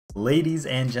Ladies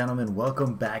and gentlemen,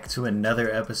 welcome back to another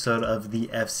episode of the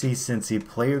FC Cincy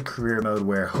Player Career Mode,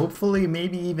 where hopefully,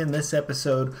 maybe even this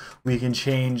episode, we can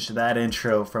change that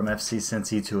intro from FC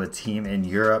Cincy to a team in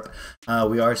Europe.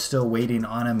 We are still waiting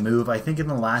on a move. I think in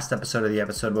the last episode or the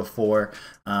episode before,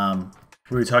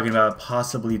 we were talking about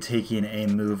possibly taking a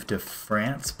move to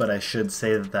France, but I should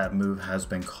say that that move has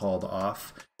been called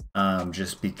off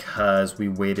just because we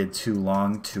waited too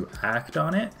long to act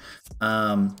on it.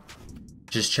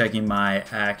 Just checking my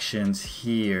actions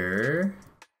here.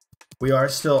 We are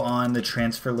still on the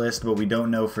transfer list, but we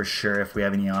don't know for sure if we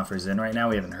have any offers in right now.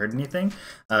 We haven't heard anything,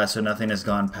 so nothing has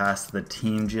gone past the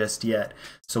team just yet.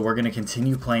 So we're going to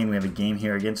continue playing. We have a game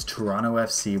here against Toronto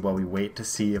FC while we wait to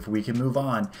see if we can move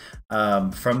on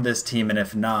from this team, and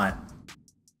if not,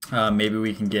 maybe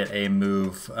we can get a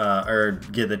move or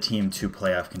get the team to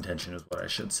playoff contention is what I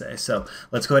should say. So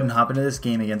let's go ahead and hop into this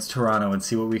game against Toronto and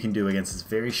see what we can do against this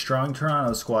very strong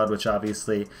Toronto squad, which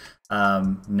obviously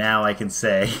now I can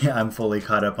say I'm fully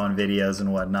caught up on videos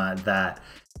and whatnot that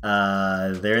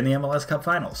they're in the MLS Cup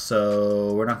Finals.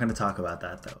 So we're not going to talk about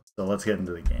that though. So let's get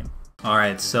into the game. All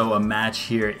right, so a match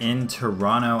here in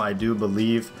Toronto, I do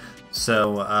believe.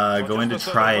 So going to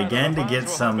try again to get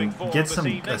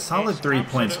a solid 3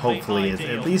 points, hopefully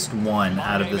at least one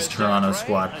out of this Toronto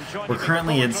squad. We're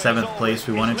currently in 7th place.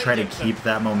 We want to try to keep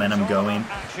that momentum going.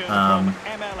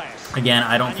 Again,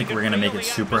 I don't think we're going to make it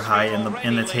super high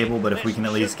in the table, but if we can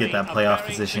at least get that playoff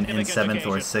position in 7th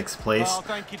or 6th place,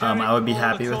 I would be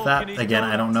happy with that. Again,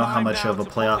 I don't know how much of a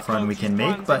playoff run we can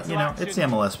make, but you know, it's the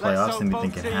MLS playoffs, and we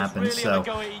think it happens. So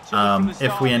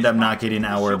if we end up not getting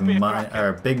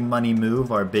our big money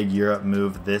move, our big Europe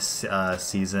move this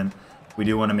season, we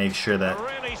do want to make sure that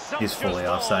he's fully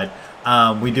offside.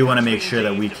 We do want to make sure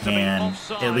that we can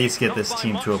at least get this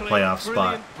team to a playoff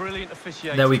spot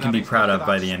that we can be proud of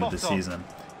by the end of the season.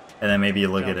 And then maybe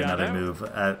look at another move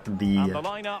at the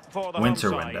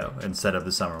winter window instead of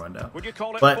the summer window.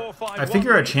 But I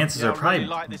figure our chances are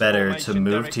probably better to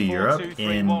move to Europe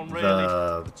in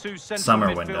the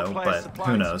summer window, but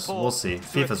who knows? We'll see.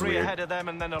 FIFA's weird.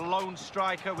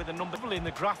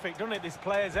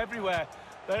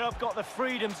 They have got the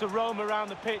freedom to roam around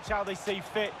the pitch how they see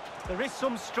fit. There is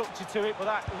some structure to it, but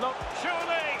that look.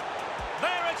 Surely,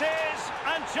 there it is,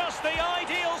 and just the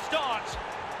ideal start.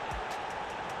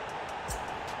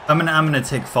 I'm gonna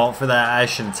take fault for that. I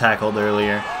should have tackled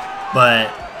earlier, but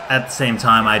at the same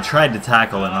time, I tried to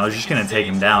tackle him. I was just gonna take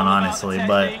him down, honestly,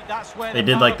 but they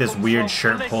did like this weird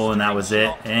shirt pull, and that was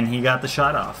it, and he got the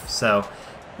shot off. So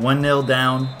 1-0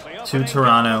 down to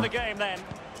Toronto.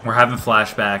 We're having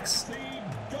flashbacks.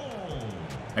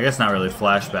 I guess not really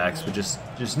flashbacks, but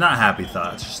just not happy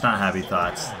thoughts. Just not happy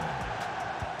thoughts.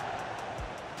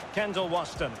 Kendall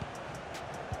Waston.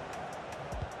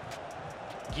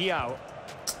 Giao.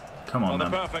 Come on, well,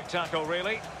 man. The perfect tackle,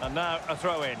 really. And now a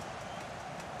throw-in.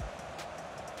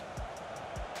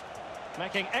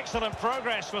 Making excellent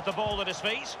progress with the ball at his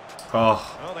feet.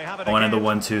 Oh, well, they have it I wanted the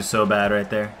again. 1-2 so bad right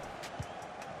there.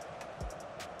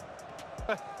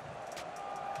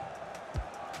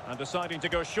 And deciding to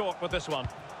go short with this one.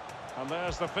 And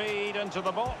there's the feed into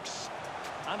the box.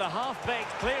 And a half-baked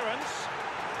clearance.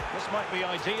 This might be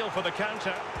ideal for the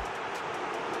counter.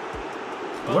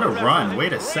 What a run.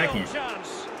 Wait a second.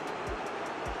 Chance.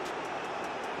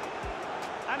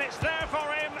 And it's there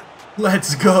for him.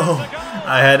 Let's go.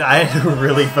 I had to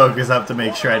really focus up to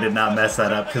make sure I did not mess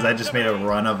that up, because I just made a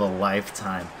run of a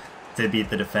lifetime to beat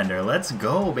the defender. Let's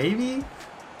go, baby.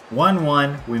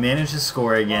 1-1, we managed to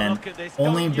score again,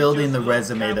 only building the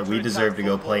resume that we deserve to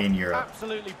go play in Europe.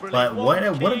 But what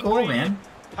a goal, man.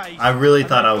 I really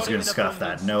thought I was going to scuff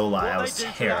that, no lie. I was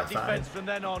terrified.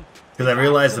 Because I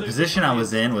realized the position I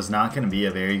was in was not going to be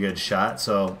a very good shot,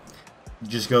 so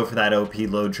just go for that OP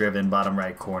low-driven bottom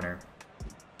right corner.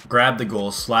 Grab the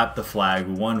goal, slap the flag,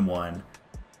 1-1.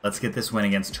 Let's get this win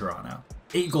against Toronto.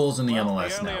 8 goals in the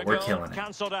MLS now, we're killing it.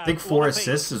 I think 4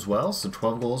 assists as well, so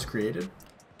 12 goals created.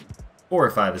 4 or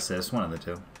 5 assists, one of the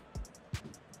two.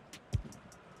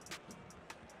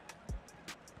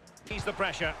 He's the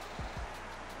pressure.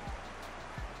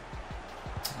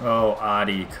 Oh,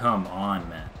 Adi, come on,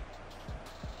 man.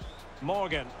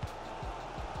 Morgan.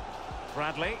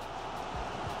 Bradley.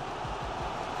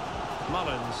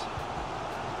 Mullins.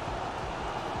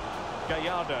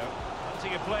 Gallardo.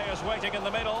 Plenty of players waiting in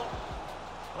the middle.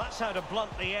 That's how to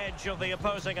blunt the edge of the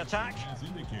opposing attack.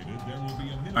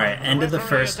 Alright, end of the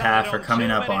first half. We're coming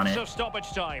up on it.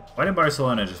 Why did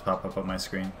Barcelona just pop up on my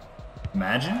screen?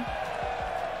 Imagine.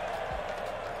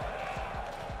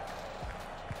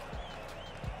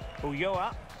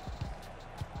 Ulloa.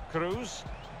 Cruz.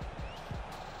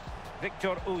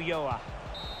 Victor Ulloa.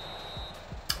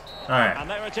 Alright, And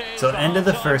there it is, so the end of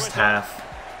the half-time first whistle. half.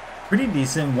 Pretty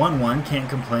decent, 1-1, can't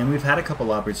complain. We've had a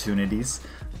couple opportunities.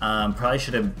 Probably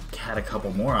should have had a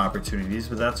couple more opportunities,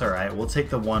 but that's alright. We'll take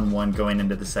the 1-1 going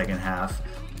into the second half.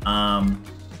 I'm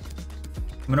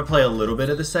going to play a little bit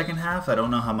of the second half. I don't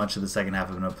know how much of the second half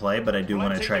I'm going to play, but I do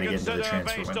want to try to get into the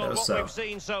transfer window. So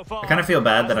I kind of feel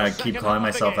bad that I keep calling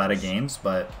myself out of games,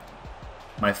 but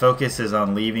my focus is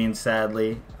on leaving,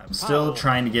 sadly. I'm still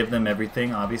trying to give them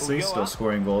everything, obviously, still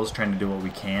scoring goals, trying to do what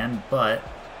we can, but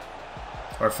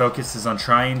our focus is on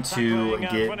trying to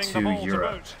get to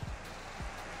Europe.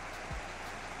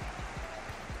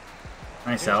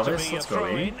 Nice Alvis, let's go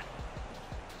 80.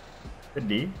 Good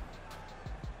D.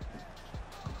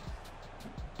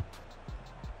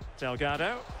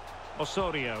 Delgado,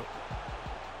 Osorio,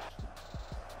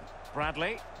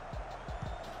 Bradley.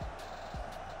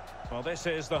 Well, this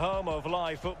is the home of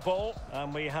live football,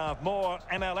 and we have more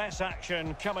MLS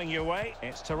action coming your way.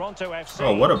 It's Toronto FC.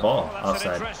 Oh, what a ball. Oh, that's Offside.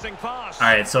 an interesting pass.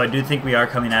 Alright, so I do think we are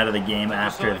coming out of the game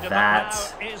after that.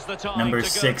 Number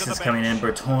 6 is coming in.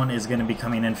 Berton is going to be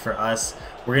coming in for us.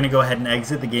 We're going to go ahead and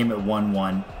exit the game at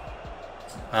 1-1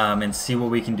 and see what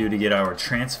we can do to get our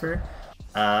transfer.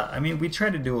 I mean, we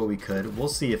tried to do what we could. We'll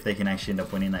see if they can actually end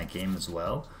up winning that game as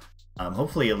well.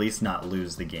 Hopefully at least not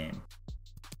lose the game.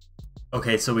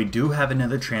 Okay, so we do have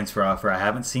another transfer offer. I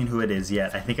haven't seen who it is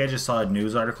yet. I think I just saw a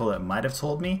news article that might have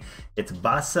told me. It's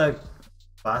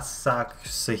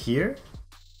Başakşehir.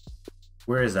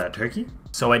 Where is that, Turkey?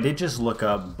 So I did just look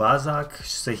up.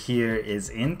 Başakşehir is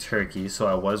in Turkey, so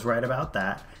I was right about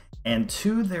that. And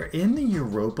 2, they're in the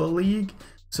Europa League.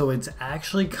 So it's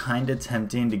actually kind of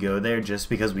tempting to go there just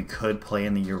because we could play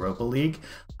in the Europa League.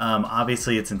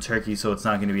 Obviously, it's in Turkey, so it's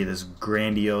not going to be this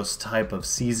grandiose type of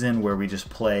season where we just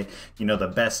play, you know, the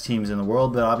best teams in the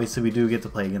world. But obviously, we do get to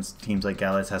play against teams like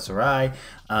Galatasaray.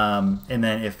 And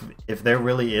then if they're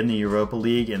really in the Europa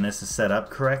League and this is set up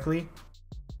correctly,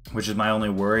 which is my only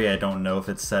worry, I don't know if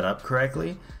it's set up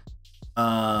correctly.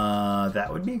 That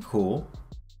would be cool.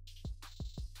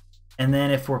 And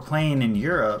then if we're playing in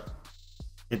Europe,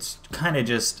 it's kind of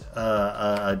just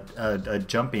a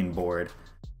jumping board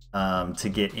to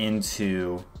get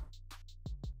into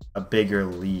a bigger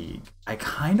league. I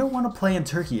kind of want to play in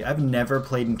Turkey. I've never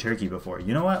played in Turkey before.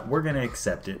 You know what? We're going to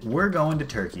accept it. We're going to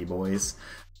Turkey, boys.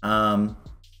 We're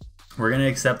going to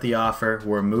accept the offer.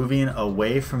 We're moving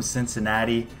away from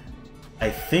Cincinnati. I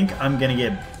think I'm going to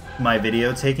get my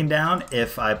video taken down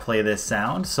if I play this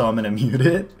sound, so I'm going to mute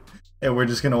it. And we're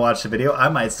just going to watch the video. I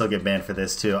might still get banned for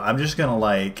this too. I'm just going to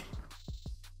like,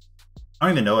 I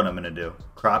don't even know what I'm going to do.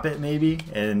 Crop it maybe.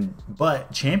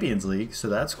 But Champions League, so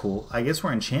that's cool. I guess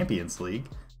we're in Champions League.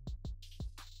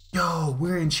 Yo,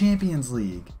 we're in Champions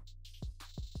League.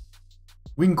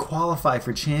 We can qualify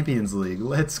for Champions League.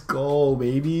 Let's go,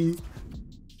 baby.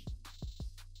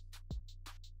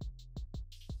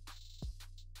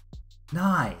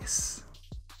 Nice.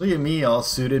 Look at me all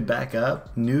suited back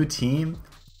up. New team.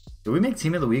 Did we make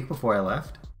Team of the Week before I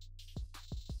left?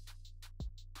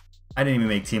 I didn't even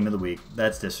make Team of the Week.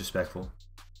 That's disrespectful.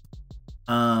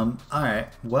 Alright.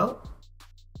 Well,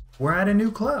 we're at a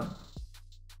new club.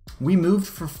 We moved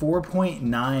for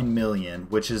 4.9 million,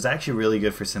 which is actually really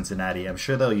good for Cincinnati. I'm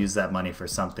sure they'll use that money for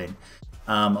something.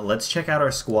 Let's check out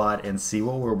our squad and see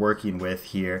what we're working with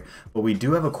here. But we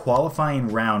do have a qualifying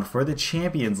round for the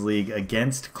Champions League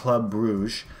against Club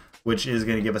Bruges, which is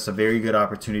going to give us a very good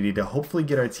opportunity to hopefully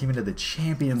get our team into the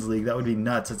Champions League. That would be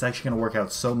nuts. It's actually going to work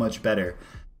out so much better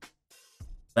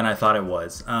than I thought it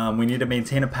was. We need to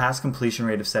maintain a pass completion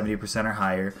rate of 70% or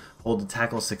higher, hold a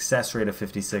tackle success rate of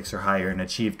 56 or higher, and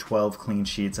achieve 12 clean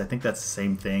sheets. I think that's the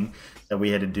same thing that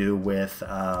we had to do with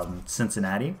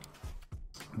Cincinnati.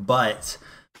 But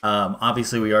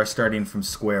obviously we are starting from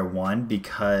square one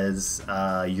because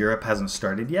Europe hasn't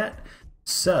started yet.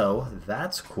 So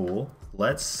that's cool.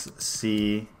 Let's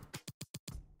see.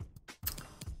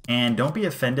 And don't be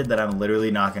offended that I'm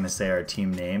literally not going to say our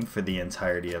team name for the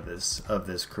entirety of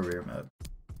this career mode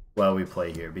while we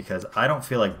play here, because I don't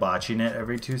feel like botching it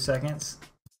every 2 seconds.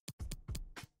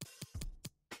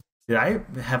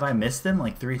 Have I missed them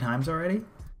like 3 times already?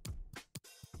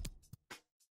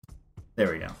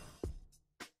 There we go.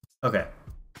 Okay.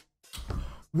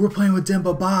 We're playing with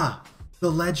Demba Ba,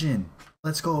 the legend.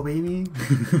 Let's go, baby.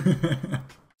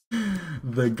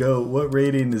 The GOAT. What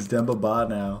rating is Demba Ba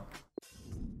now?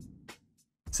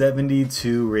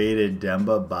 72 rated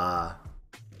Demba Ba.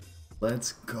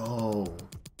 Let's go.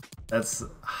 That's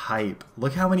hype.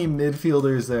 Look how many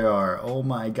midfielders there are. Oh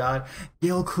my god.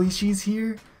 Gail Clichy's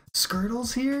here?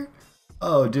 Skirtle's here?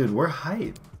 Oh, dude, we're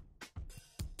hype.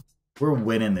 We're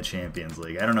winning the Champions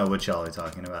League. I don't know what y'all are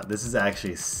talking about. This is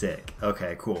actually sick.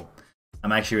 Okay, cool.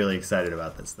 I'm actually really excited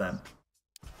about this then.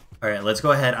 All right, let's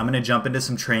go ahead. I'm going to jump into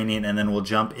some training, and then we'll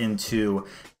jump into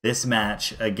this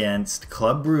match against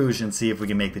Club Brugge and see if we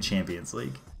can make the Champions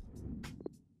League.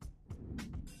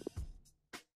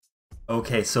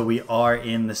 Okay, so we are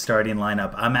in the starting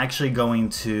lineup. I'm actually going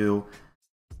to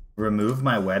remove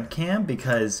my webcam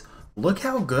because look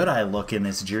how good I look in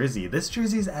this jersey. This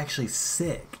jersey is actually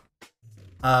sick.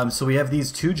 So we have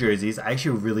these two jerseys. I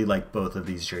actually really like both of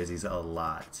these jerseys a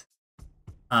lot.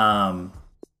 So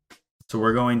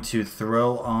we're going to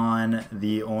throw on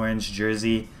the orange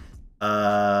jersey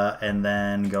and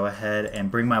then go ahead and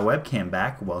bring my webcam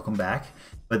back. Welcome back.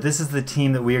 But this is the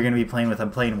team that we are going to be playing with. I'm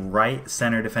playing right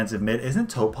center defensive mid. Isn't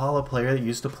Topal a player that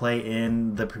used to play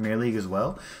in the Premier League as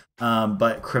well?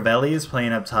 But Crivelli is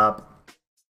playing up top.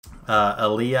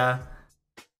 Aaliyah,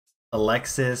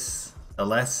 Alexich,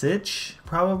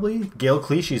 probably. Gail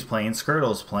Clichy's playing.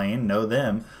 Skirtle's playing. Know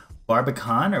them.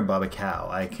 Barbican or Babacow?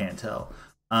 I can't tell.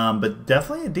 But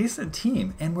definitely a decent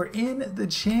team. And we're in the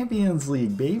Champions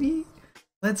League, baby.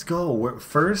 Let's go. We're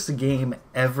first game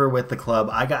ever with the club.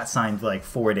 I got signed like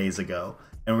 4 days ago.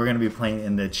 And we're going to be playing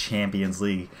in the Champions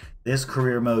League. This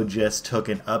career mode just took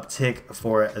an uptick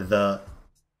for the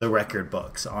record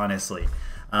books, honestly.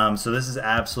 So this is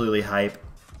absolutely hype.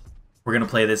 We're going to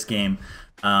play this game.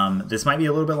 This might be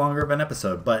a little bit longer of an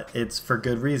episode, but it's for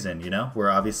good reason, you know? We're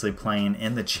obviously playing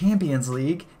in the Champions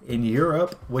League in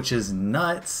Europe, which is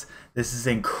nuts. This is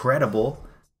incredible.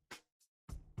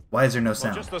 Why is there no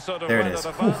sound? There it is.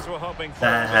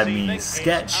 That had me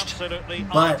sketched.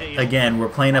 But again, we're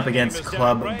playing up against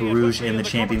Club Brugge in the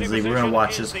Champions League. We're going to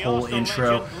watch this whole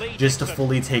intro just to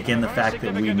fully take in the fact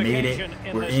that we made it.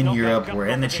 We're in Europe. We're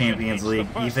in the Champions League.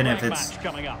 Even if it's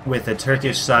with a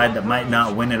Turkish side that might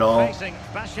not win it all,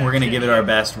 we're going to give it our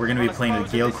best. We're going to be playing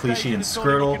with Gail Clichy and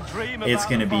Skirtle. It's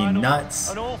going to be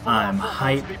nuts. I'm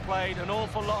hyped.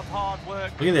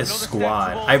 Look at this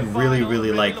squad. I really,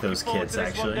 really like those kits,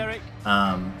 actually.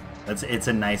 It's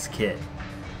a nice kit.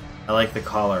 I like the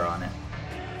collar on it.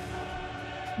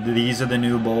 These are the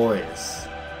new boys.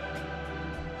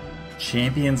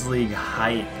 Champions League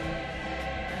hype.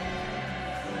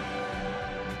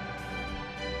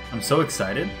 I'm so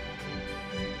excited.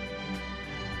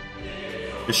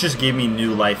 This just gave me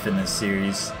new life in this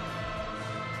series.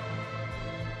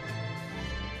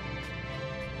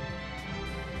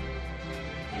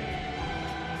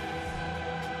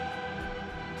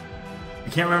 I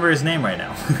can't remember his name right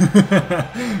now.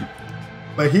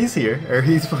 But he's here, or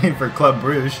he's playing for Club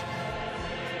Brugge.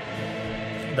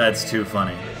 That's too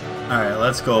funny. Alright,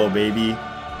 let's go, baby.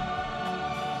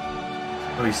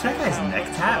 Oh, you see that guy's neck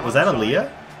tat? Was that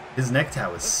Aaliyah? His neck tat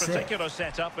was sick. Simon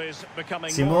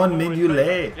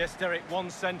Mignolet. Yes, Derek, one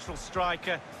central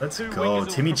striker. Let's go.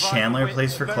 Timmy Chandler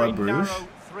plays for Club Brugge.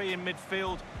 Three in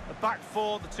midfield. The back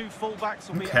four, the two fullbacks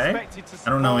will be okay. expected to I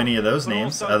don't know any of those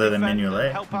names other than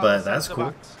Mignolet, but that's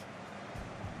cool.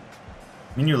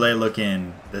 Mignolet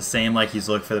looking the same like he's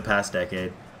looked for the past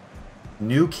decade.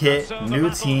 New kit, new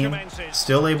team,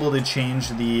 still able to change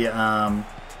the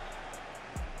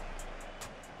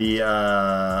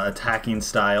attacking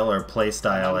style or play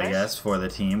style, I guess, for the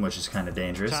team, which is kind of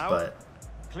dangerous, but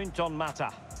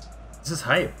this is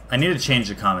hype. I need to change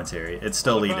the commentary. It's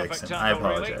still Lee Dixon. I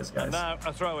apologize, guys.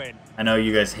 I know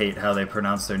you guys hate how they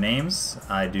pronounce their names.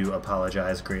 I do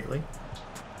apologize greatly.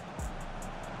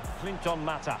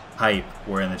 Hype.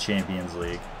 We're in the Champions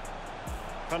League.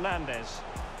 I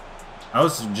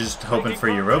was just hoping for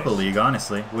Europa League,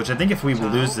 honestly, which I think if we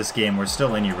lose this game, we're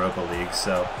still in Europa League,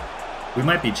 so we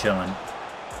might be chilling.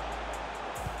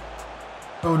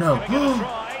 Oh no.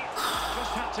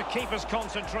 To keep his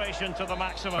concentration to the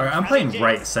maximum. Alright, I'm playing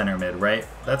right center mid, right?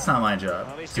 That's not my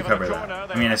job to cover that.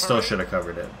 I mean, I still should have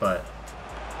covered it, but...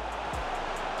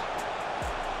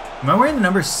 Am I wearing the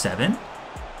number 7?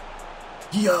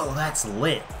 Yo, that's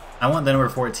lit. I want the number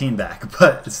 14 back,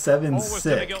 but 7's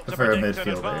sick for a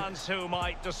midfielder. Who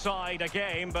might decide a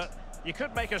game, but you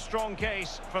could make a strong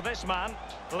case for this man.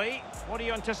 Lee, what are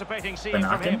you anticipating seeing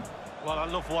from him? Well, I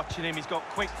love watching him. He's got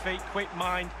quick feet, quick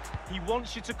mind. He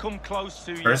wants you to come close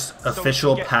to you. First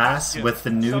official pass with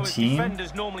the new team.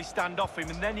 Defenders normally stand off him,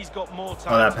 and then he's got more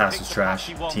time. Oh, that pass was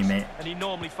trash, teammate. And he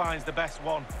normally finds the best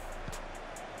one.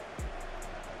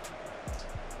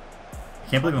 I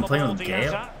can't believe I'm playing with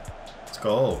Gale. Let's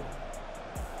go.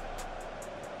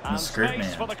 I'm the skirt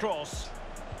man. For the cross.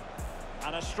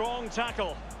 And a strong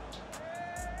tackle.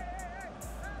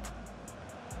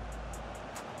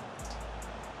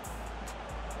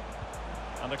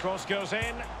 And the cross goes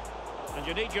in, and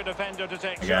you need your defender to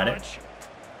take charge. Got it.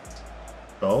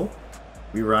 Go.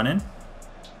 We running?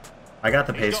 I got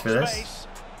the pace for this. Space.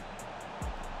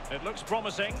 It looks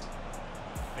promising.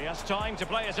 He has time to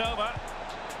play it over.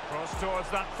 Cross towards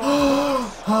that.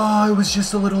 Oh, it was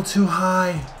just a little too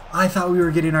high. I thought we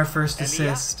were getting our first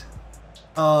assist.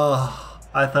 Oh,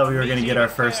 I thought we were going to get our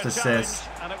first assist.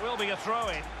 And it will be a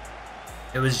throw-in.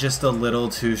 It was just a little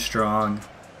too strong.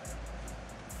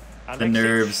 The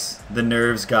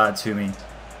nerves got to me.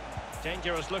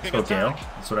 Dangerous looking Let's go, Gale.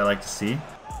 attack. That's what I like to see.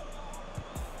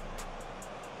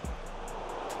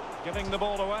 Giving the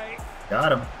ball away.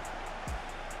 Got him.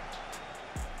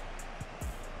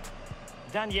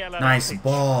 Nice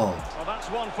ball. Well, that's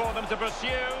one for them to pursue.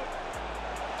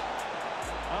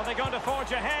 Are they going to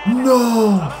forge ahead?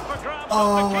 No!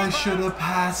 Oh, I should have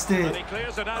passed it.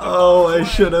 Oh, I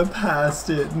should have passed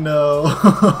it. No.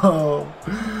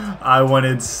 I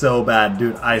wanted so bad,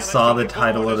 dude. I saw the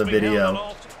title of the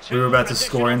video. We were about to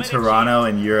score in Toronto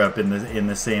and Europe in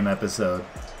the same episode.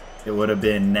 It would have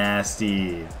been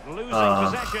nasty.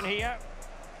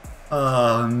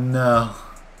 Oh no.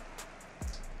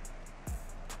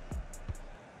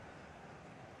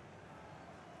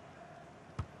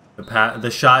 The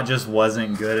shot just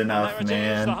wasn't good enough,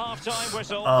 man.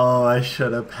 Oh, I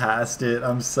should have passed it.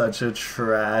 I'm such a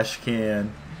trash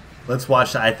can. Let's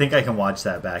watch that. I think I can watch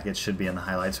that back. It should be in the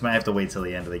highlights. Might have to wait till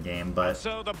the end of the game, but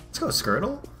let's go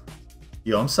Skirtle.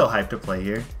 Yo, I'm so hyped to play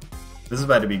here. This is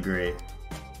about to be great.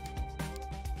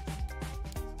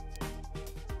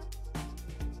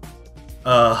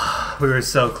 We were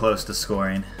so close to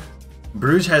scoring.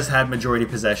 Bruges has had majority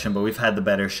possession, but we've had the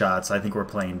better shots. I think we're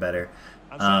playing better.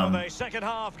 We're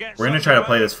going to try to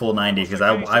play this full 90 because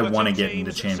I want to get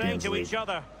into Champions League.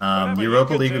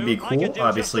 Europa League would be cool.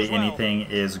 Obviously, anything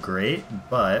is great,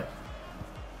 but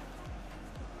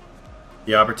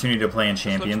the opportunity to play in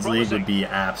Champions League would be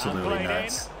absolutely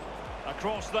nuts. A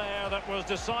cross there that was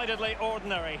decidedly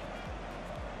ordinary.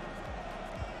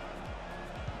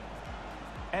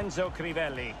 Enzo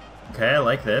Crivelli. Okay, I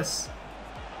like this.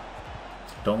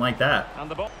 Don't like that. And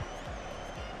the ball.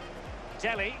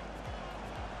 Jelly.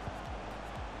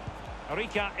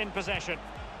 Rika in possession.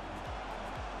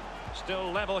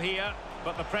 Still level here,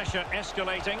 but the pressure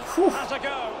escalating. Has a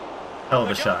go. Hell of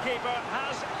a shot.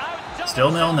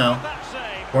 Still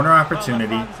 0-0. Corner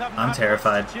opportunity. I'm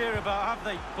terrified.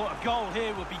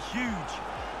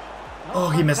 Oh,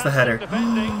 he missed the header.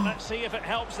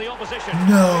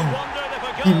 No.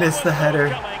 He missed the header.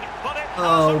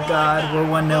 Oh, God. We're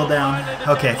 1-0 down.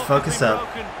 Okay, focus up.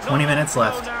 20 minutes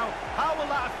left.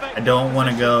 I don't want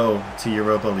to go to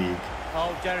Europa League.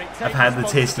 I've had the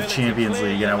taste of Champions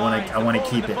League, and I want to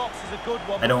keep it.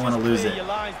 I don't want to lose it.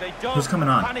 Who's coming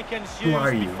on? Who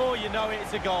are you?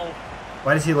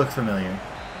 Why does he look familiar?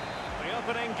 The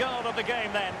opening goal of the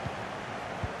game, then.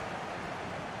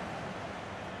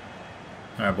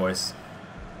 All right, boys.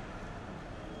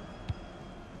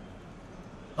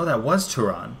 Oh, that was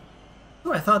Turan.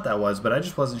 Oh, I thought that was, but I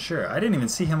just wasn't sure. I didn't even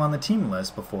see him on the team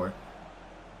list before.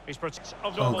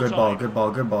 Oh, good ball, good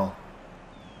ball, good ball.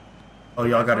 Oh,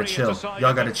 y'all gotta chill.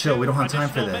 Y'all gotta chill. We don't have time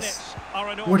for this.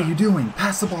 What are you doing?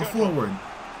 Pass the ball forward.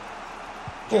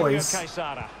 Boys.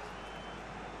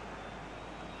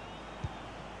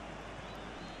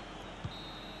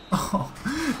 Oh,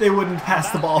 they wouldn't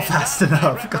pass the ball fast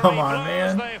enough. Come on,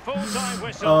 man.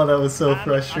 Oh, that was so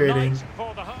frustrating.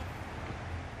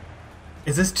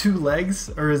 Is this 2 legs,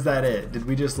 or is that it? Did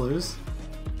we just lose?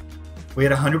 We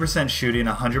had 100% shooting,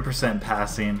 100%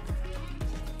 passing.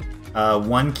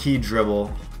 1 key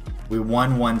dribble. We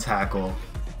won 1 tackle.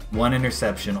 1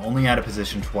 interception. Only out of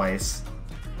position twice.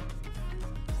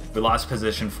 We lost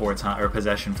possession 4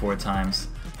 times.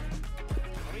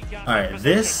 Alright,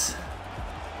 this...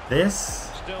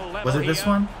 Was it this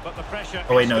one?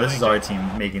 Oh wait, no, this is our team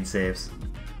making saves.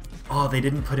 Oh, they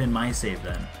didn't put in my save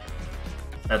then.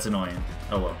 That's annoying.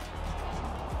 Oh well.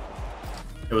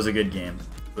 It was a good game.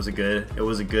 It was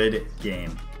a good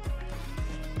game.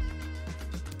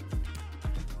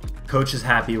 Coach is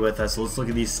happy with us. Let's look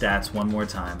at these stats one more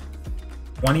time.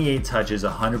 28 touches,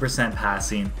 100%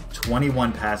 passing,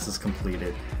 21 passes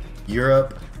completed.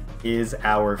 Europe is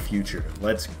our future.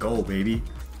 Let's go, baby.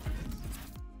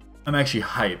 I'm actually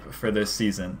hype for this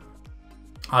season.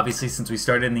 Obviously, since we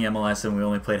started in the MLS and we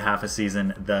only played half a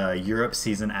season, the Europe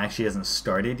season actually hasn't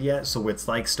started yet, so it's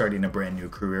like starting a brand new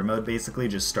career mode, basically,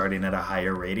 just starting at a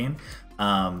higher rating.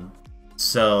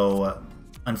 So,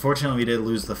 unfortunately, we did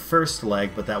lose the first leg,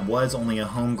 but that was only a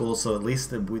home goal, so at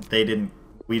least we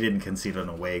didn't concede an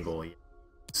away goal yet.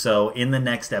 So, in the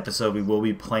next episode, we will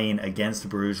be playing against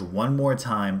Bruges one more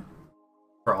time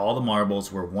for all the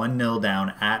marbles. We're 1-0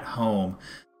 down at home.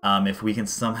 If we can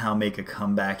somehow make a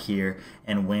comeback here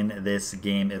and win this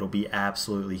game, it'll be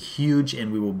absolutely huge,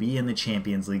 and we will be in the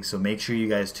Champions League. So make sure you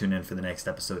guys tune in for the next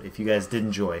episode. If you guys did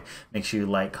enjoy, make sure you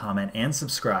like, comment, and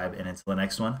subscribe. And until the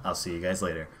next one, I'll see you guys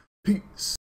later. Peace.